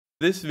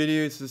This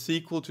video is the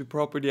sequel to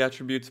Property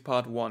Attributes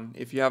Part 1.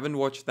 If you haven't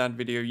watched that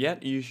video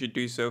yet, you should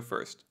do so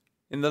first.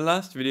 In the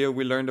last video,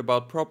 we learned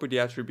about property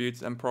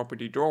attributes and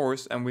property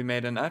drawers, and we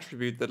made an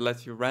attribute that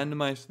lets you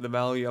randomize the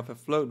value of a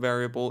float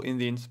variable in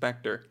the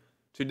inspector.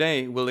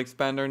 Today, we'll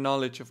expand our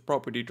knowledge of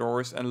property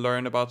drawers and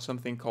learn about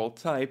something called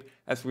type,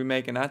 as we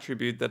make an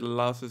attribute that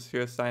allows us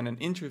to assign an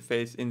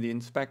interface in the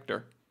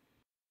inspector.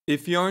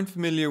 If you aren't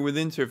familiar with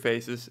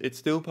interfaces, it's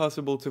still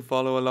possible to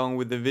follow along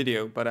with the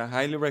video, but I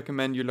highly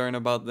recommend you learn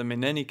about them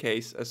in any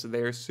case, as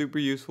they are super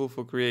useful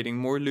for creating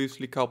more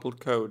loosely coupled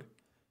code.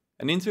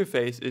 An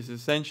interface is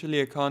essentially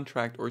a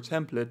contract or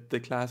template the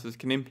classes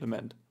can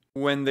implement.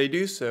 When they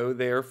do so,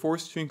 they are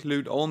forced to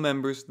include all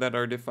members that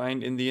are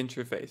defined in the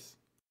interface.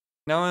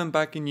 Now I'm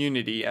back in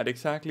Unity at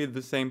exactly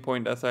the same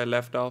point as I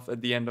left off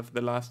at the end of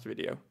the last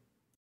video.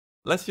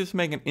 Let's just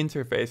make an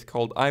interface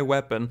called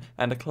iWeapon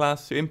and a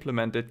class to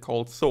implement it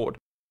called sword.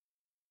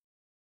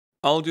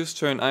 I'll just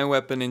turn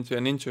iWeapon into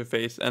an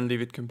interface and leave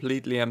it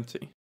completely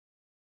empty.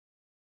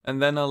 And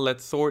then I'll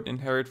let sword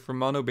inherit from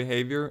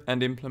monoBehavior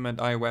and implement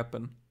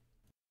iWeapon.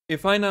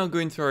 If I now go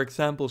into our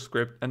example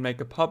script and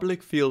make a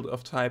public field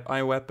of type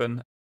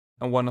iWeapon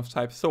and one of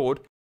type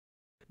sword,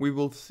 we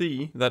will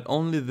see that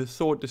only the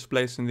sword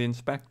displays in the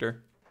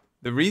inspector.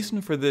 The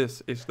reason for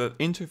this is that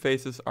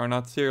interfaces are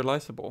not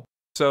serializable.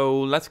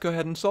 So let's go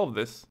ahead and solve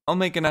this. I'll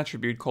make an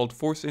attribute called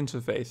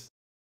ForceInterface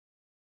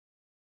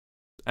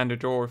and a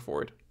drawer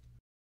for it.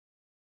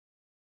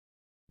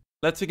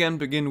 Let's again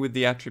begin with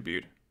the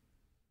attribute.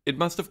 It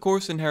must of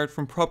course inherit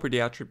from property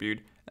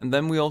attribute, and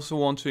then we also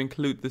want to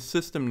include the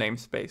system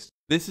namespace.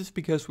 This is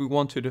because we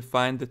want to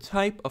define the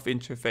type of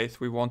interface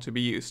we want to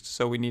be used,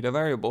 so we need a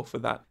variable for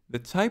that. The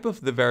type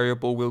of the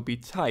variable will be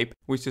type,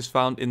 which is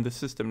found in the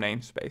system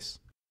namespace.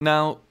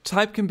 Now,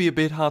 type can be a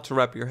bit hard to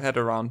wrap your head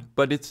around,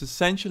 but it's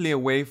essentially a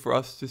way for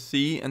us to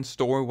see and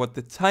store what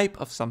the type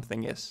of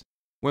something is.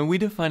 When we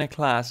define a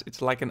class,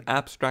 it's like an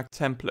abstract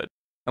template,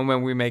 and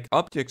when we make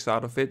objects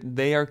out of it,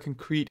 they are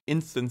concrete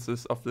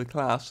instances of the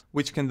class,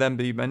 which can then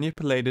be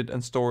manipulated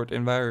and stored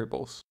in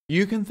variables.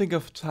 You can think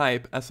of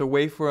type as a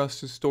way for us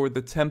to store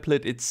the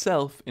template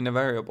itself in a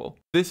variable.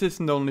 This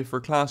isn't only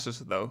for classes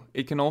though,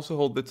 it can also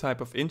hold the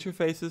type of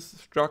interfaces,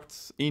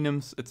 structs,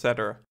 enums,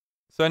 etc.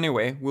 So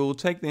anyway, we will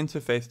take the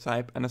interface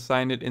type and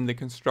assign it in the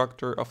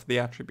constructor of the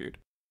attribute.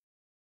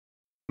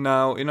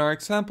 Now, in our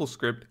example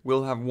script,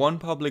 we'll have one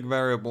public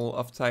variable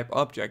of type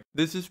object.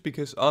 This is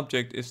because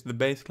object is the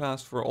base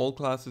class for all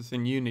classes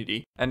in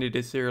Unity, and it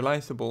is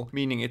serializable,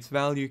 meaning its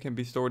value can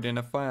be stored in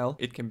a file,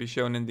 it can be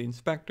shown in the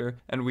inspector,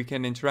 and we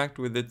can interact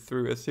with it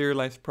through a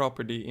serialized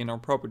property in our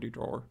property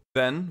drawer.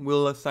 Then,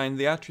 we'll assign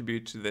the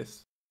attribute to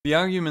this. The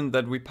argument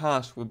that we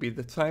pass will be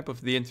the type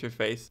of the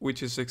interface,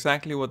 which is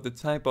exactly what the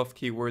type of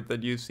keyword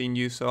that you've seen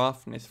used so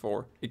often is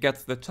for. It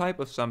gets the type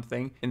of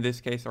something, in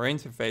this case our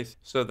interface,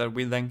 so that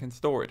we then can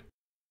store it.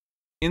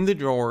 In the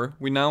drawer,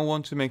 we now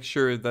want to make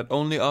sure that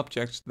only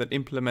objects that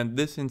implement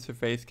this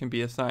interface can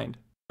be assigned.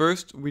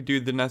 First, we do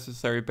the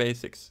necessary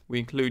basics. We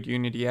include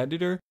Unity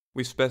Editor,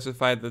 we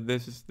specify that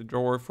this is the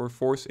drawer for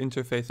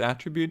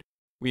ForceInterfaceAttribute,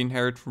 we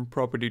inherit from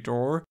property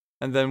drawer,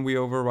 and then we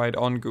override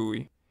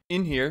onGUI.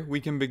 In here, we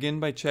can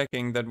begin by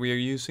checking that we are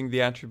using the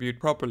attribute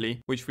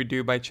properly, which we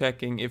do by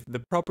checking if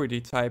the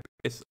property type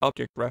is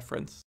object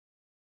reference.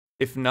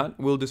 If not,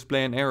 we'll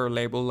display an error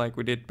label like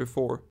we did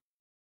before.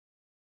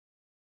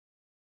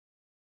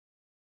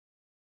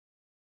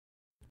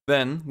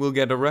 Then, we'll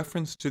get a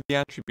reference to the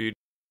attribute.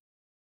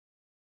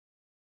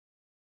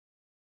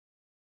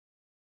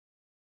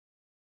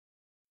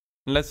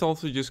 And let's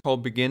also just call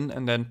begin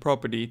and then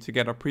property to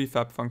get our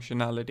prefab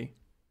functionality.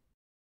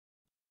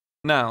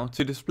 Now,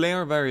 to display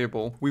our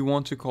variable, we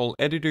want to call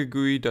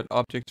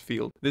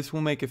editorGUI.objectField. This will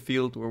make a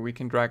field where we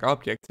can drag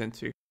objects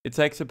into. It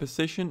takes a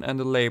position and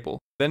a label.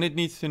 Then it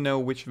needs to know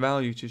which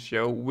value to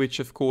show, which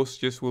of course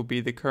just will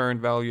be the current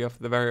value of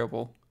the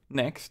variable.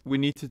 Next, we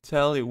need to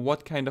tell it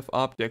what kind of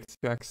objects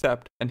to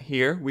accept, and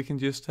here we can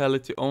just tell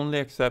it to only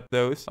accept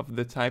those of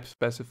the type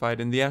specified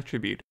in the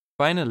attribute.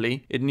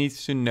 Finally, it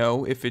needs to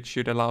know if it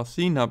should allow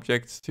scene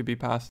objects to be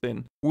passed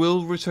in.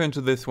 We'll return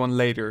to this one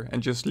later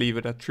and just leave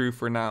it at true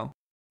for now.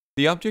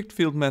 The object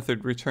field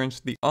method returns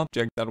the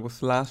object that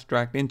was last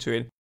dragged into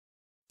it,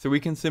 so we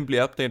can simply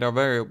update our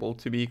variable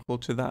to be equal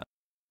to that.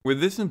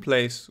 With this in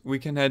place, we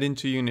can head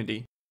into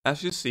Unity.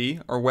 As you see,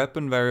 our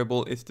weapon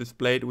variable is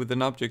displayed with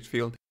an object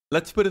field.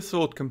 Let's put a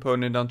sword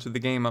component onto the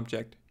game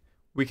object.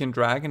 We can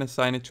drag and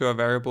assign it to a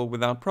variable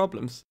without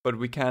problems, but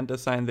we can't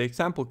assign the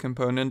example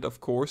component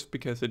of course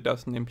because it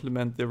doesn't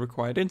implement the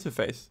required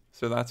interface,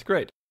 so that's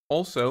great.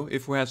 Also,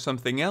 if we had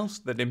something else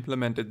that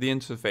implemented the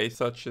interface,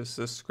 such as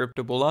a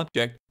scriptable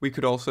object, we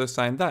could also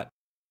assign that.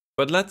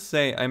 But let's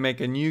say I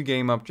make a new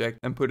game object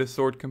and put a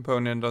sword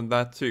component on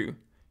that too.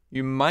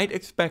 You might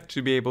expect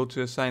to be able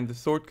to assign the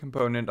sword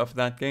component of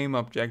that game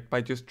object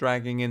by just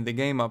dragging in the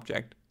game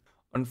object.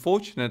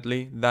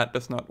 Unfortunately, that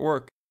does not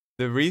work.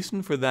 The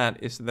reason for that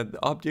is that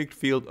the object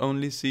field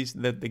only sees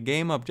that the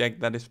game object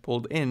that is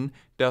pulled in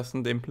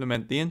doesn't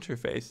implement the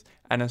interface,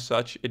 and as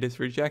such it is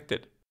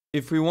rejected.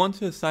 If we want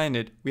to assign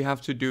it, we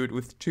have to do it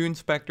with two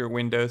inspector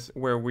windows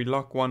where we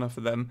lock one of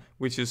them,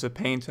 which is a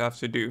pain to have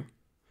to do.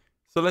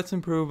 So let's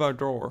improve our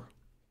drawer.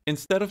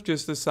 Instead of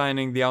just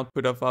assigning the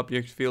output of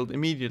object field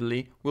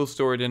immediately, we'll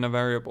store it in a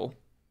variable.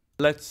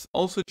 Let's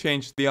also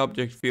change the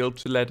object field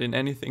to let in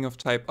anything of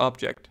type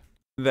object.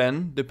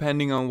 Then,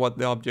 depending on what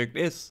the object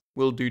is,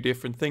 we'll do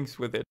different things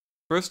with it.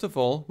 First of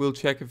all, we'll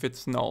check if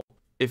it's null.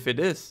 If it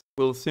is,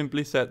 we'll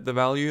simply set the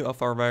value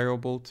of our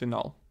variable to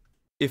null.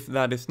 If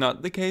that is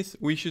not the case,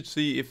 we should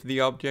see if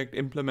the object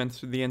implements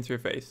the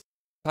interface.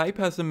 Type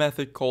has a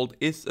method called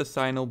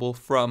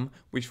isAssignableFrom,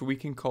 which we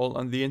can call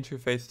on the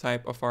interface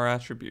type of our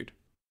attribute.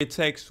 It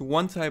takes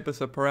one type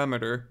as a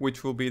parameter,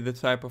 which will be the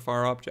type of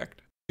our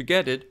object. To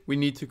get it, we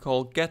need to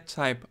call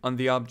getType on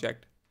the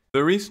object.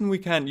 The reason we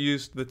can't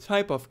use the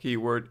typeOf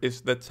keyword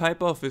is that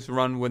typeOf is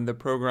run when the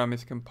program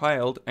is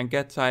compiled and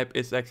getType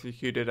is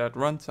executed at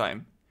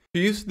runtime. To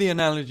use the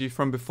analogy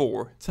from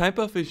before,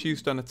 typeOf is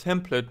used on a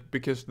template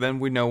because then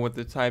we know what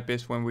the type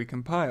is when we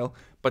compile,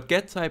 but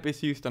getType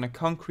is used on a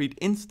concrete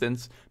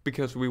instance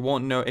because we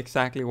won't know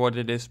exactly what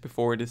it is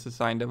before it is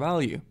assigned a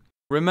value.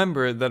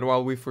 Remember that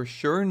while we for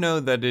sure know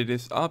that it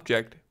is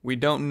object, we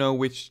don't know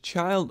which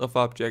child of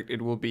object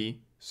it will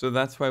be, so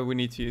that's why we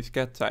need to use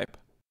getType.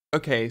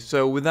 Okay,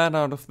 so with that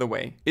out of the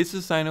way,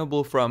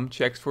 isAssignableFrom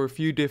checks for a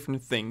few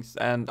different things,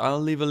 and I'll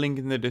leave a link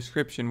in the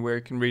description where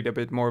you can read a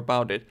bit more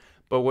about it.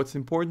 But what's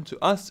important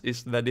to us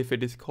is that if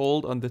it is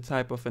called on the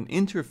type of an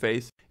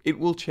interface, it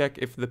will check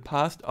if the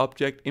past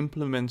object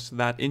implements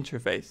that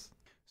interface.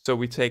 So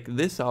we take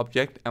this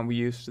object and we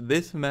use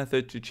this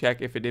method to check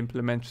if it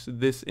implements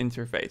this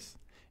interface.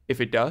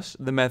 If it does,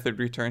 the method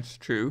returns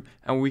true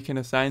and we can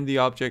assign the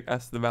object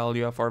as the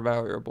value of our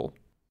variable.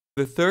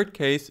 The third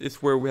case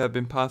is where we have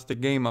been passed a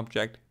game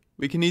object.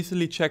 We can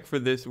easily check for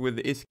this with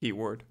the is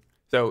keyword.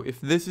 So if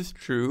this is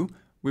true,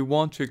 we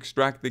want to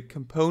extract the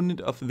component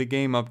of the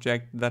game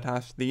object that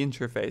has the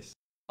interface.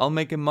 I'll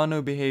make a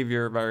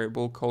monoBehavior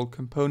variable called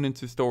component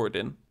to store it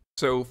in.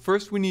 So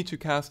first we need to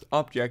cast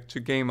object to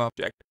game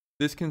object.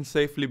 This can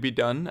safely be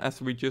done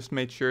as we just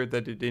made sure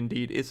that it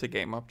indeed is a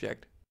game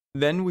object.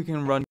 Then we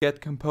can run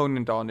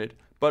getComponent on it,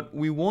 but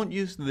we won't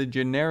use the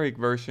generic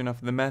version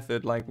of the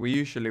method like we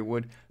usually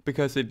would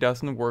because it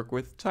doesn't work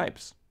with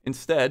types.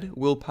 Instead,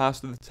 we'll pass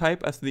the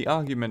type as the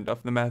argument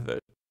of the method.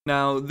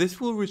 Now,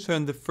 this will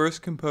return the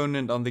first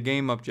component on the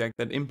game object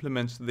that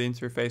implements the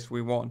interface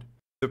we want.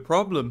 The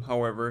problem,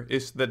 however,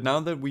 is that now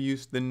that we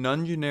use the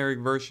non-generic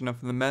version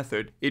of the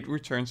method, it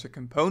returns a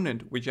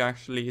component which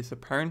actually is a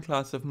parent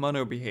class of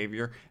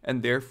monoBehavior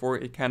and therefore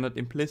it cannot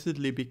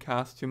implicitly be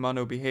cast to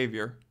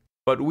monoBehavior.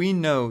 But we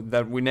know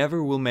that we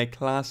never will make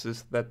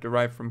classes that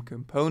derive from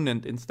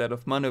component instead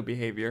of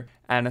monoBehavior,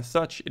 and as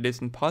such it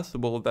isn't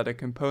possible that a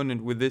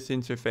component with this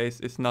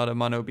interface is not a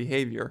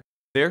monoBehavior.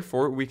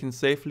 Therefore, we can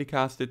safely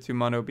cast it to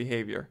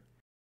monoBehavior.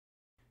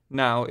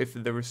 Now, if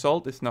the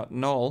result is not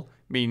null,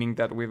 meaning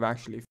that we've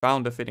actually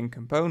found a fitting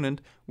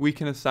component, we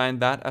can assign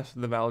that as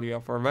the value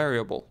of our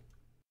variable.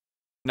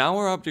 Now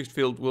our object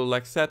field will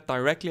accept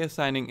directly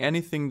assigning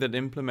anything that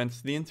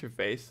implements the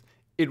interface,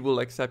 it will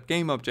accept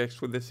game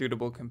objects with a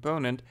suitable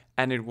component,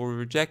 and it will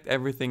reject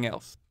everything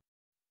else.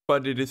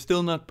 But it is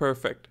still not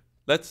perfect.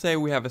 Let's say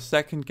we have a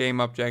second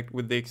game object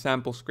with the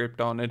example script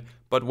on it,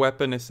 but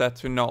weapon is set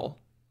to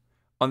null.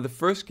 On the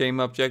first game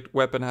object,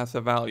 weapon has a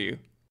value.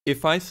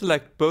 If I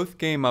select both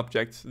game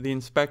objects, the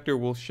inspector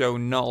will show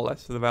null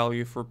as the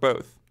value for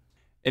both.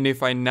 And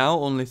if I now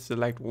only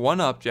select one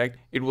object,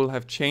 it will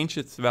have changed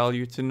its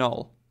value to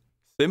null.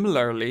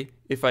 Similarly,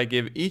 if I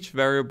give each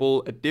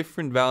variable a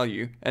different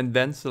value and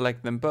then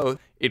select them both,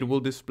 it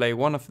will display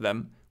one of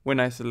them. When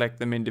I select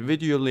them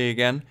individually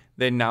again,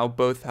 they now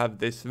both have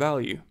this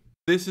value.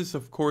 This is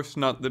of course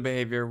not the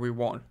behavior we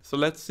want, so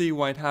let's see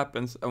why it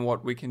happens and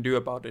what we can do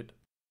about it.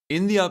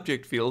 In the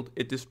object field,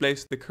 it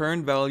displays the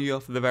current value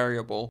of the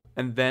variable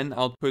and then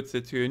outputs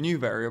it to a new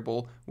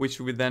variable, which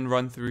we then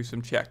run through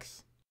some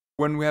checks.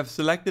 When we have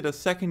selected a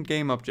second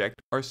game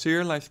object, our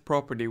serialized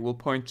property will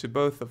point to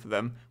both of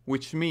them,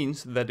 which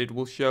means that it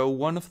will show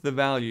one of the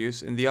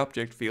values in the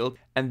object field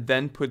and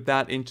then put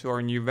that into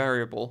our new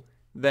variable.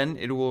 Then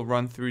it will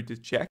run through the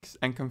checks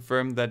and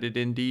confirm that it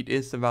indeed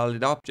is a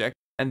valid object,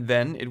 and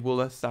then it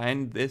will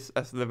assign this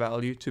as the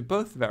value to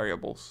both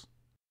variables.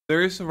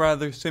 There is a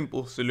rather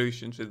simple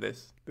solution to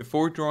this.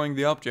 Before drawing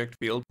the object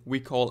field, we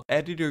call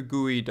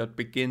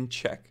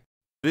editorGUI.beginCheck.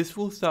 This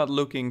will start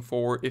looking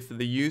for if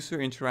the user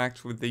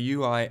interacts with the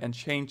UI and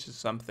changes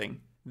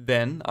something.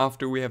 Then,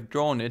 after we have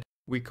drawn it,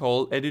 we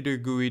call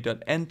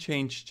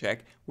editorGUI.endChangeCheck,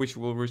 which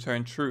will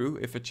return true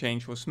if a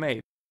change was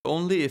made.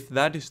 Only if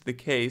that is the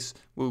case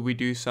will we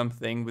do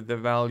something with the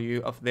value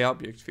of the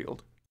object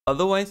field.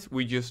 Otherwise,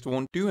 we just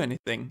won't do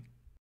anything.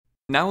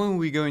 Now when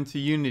we go into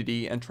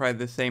Unity and try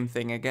the same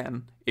thing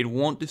again, it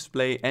won't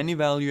display any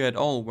value at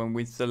all when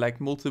we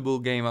select multiple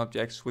game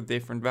objects with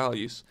different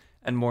values,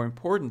 and more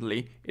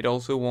importantly, it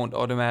also won't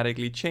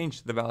automatically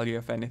change the value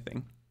of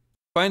anything.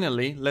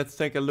 Finally, let's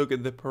take a look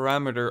at the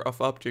parameter of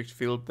object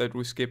field that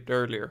we skipped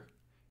earlier.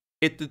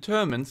 It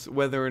determines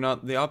whether or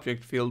not the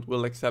object field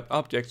will accept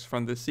objects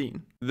from the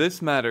scene.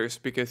 This matters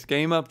because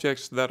game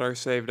objects that are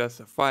saved as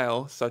a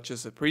file, such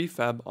as a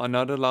prefab, are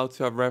not allowed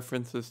to have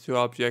references to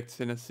objects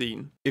in a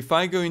scene. If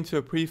I go into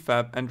a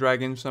prefab and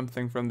drag in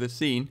something from the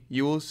scene,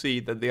 you will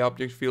see that the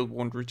object field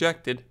won't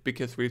reject it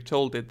because we've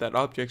told it that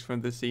objects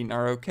from the scene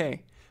are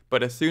okay.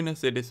 But as soon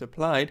as it is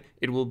applied,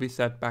 it will be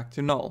set back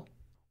to null.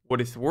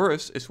 What is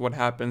worse is what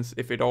happens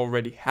if it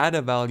already had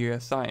a value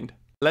assigned.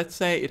 Let's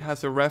say it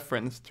has a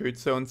reference to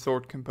its own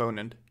sort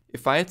component.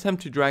 If I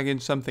attempt to drag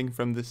in something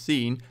from the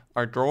scene,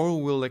 our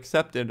drawer will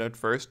accept it at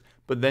first,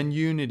 but then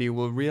Unity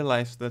will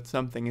realize that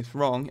something is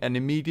wrong and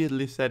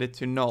immediately set it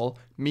to null,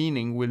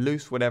 meaning we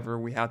lose whatever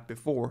we had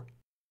before.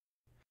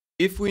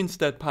 If we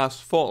instead pass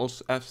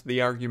false as the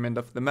argument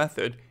of the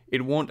method,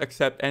 it won't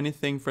accept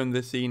anything from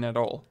the scene at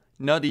all,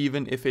 not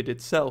even if it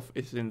itself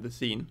is in the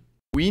scene.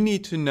 We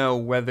need to know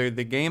whether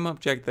the game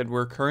object that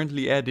we're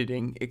currently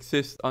editing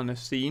exists on a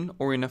scene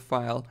or in a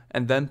file,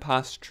 and then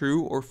pass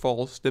true or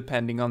false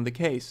depending on the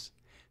case.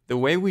 The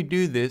way we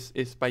do this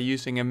is by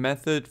using a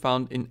method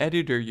found in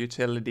editor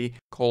utility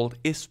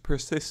called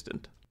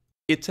isPersistent.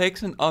 It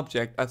takes an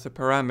object as a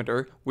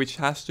parameter, which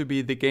has to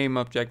be the game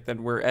object that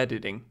we're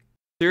editing.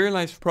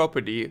 Serialized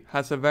property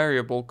has a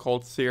variable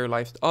called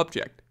serialized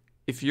object.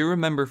 If you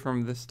remember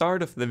from the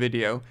start of the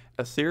video,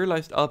 a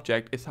serialized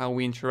object is how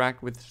we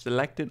interact with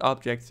selected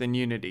objects in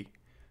Unity.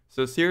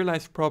 So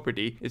serialized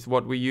property is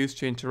what we use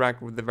to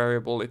interact with the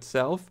variable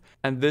itself,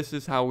 and this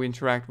is how we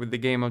interact with the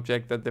game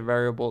object that the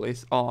variable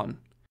is on.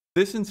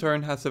 This in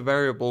turn has a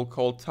variable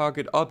called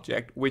target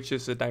object, which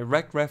is a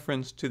direct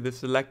reference to the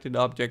selected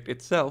object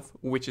itself,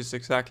 which is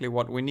exactly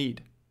what we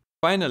need.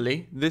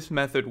 Finally, this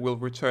method will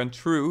return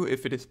true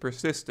if it is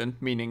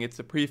persistent, meaning it's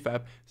a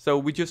prefab, so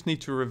we just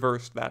need to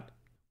reverse that.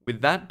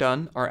 With that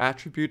done, our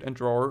attribute and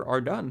drawer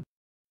are done.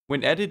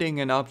 When editing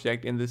an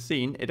object in the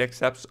scene, it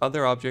accepts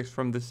other objects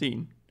from the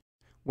scene.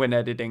 When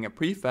editing a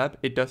prefab,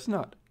 it does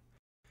not.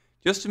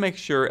 Just to make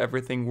sure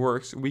everything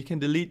works, we can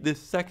delete this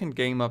second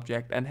game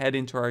object and head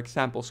into our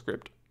example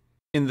script.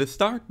 In the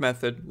start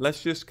method,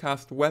 let's just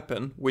cast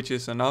weapon, which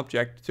is an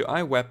object, to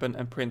iWeapon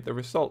and print the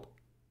result.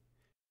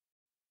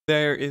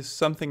 There is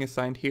something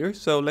assigned here,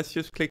 so let's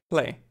just click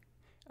play.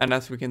 And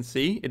as we can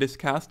see, it is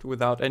cast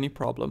without any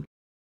problem.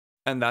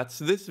 And that's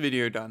this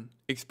video done.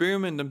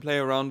 Experiment and play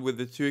around with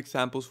the two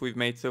examples we've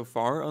made so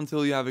far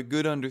until you have a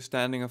good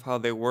understanding of how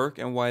they work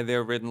and why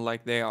they're written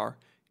like they are.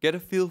 Get a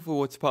feel for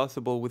what's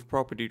possible with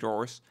property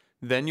drawers,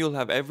 then you'll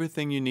have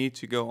everything you need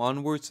to go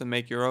onwards and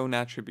make your own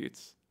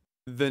attributes.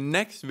 The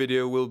next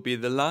video will be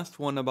the last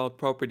one about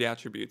property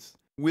attributes.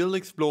 We'll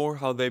explore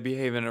how they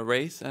behave in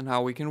arrays and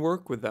how we can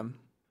work with them.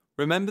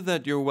 Remember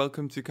that you're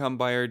welcome to come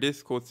by our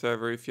Discord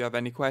server if you have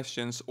any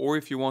questions or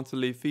if you want to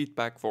leave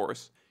feedback for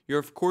us. You're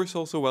of course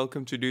also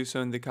welcome to do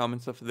so in the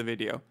comments of the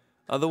video.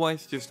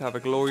 Otherwise, just have a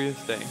glorious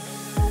day.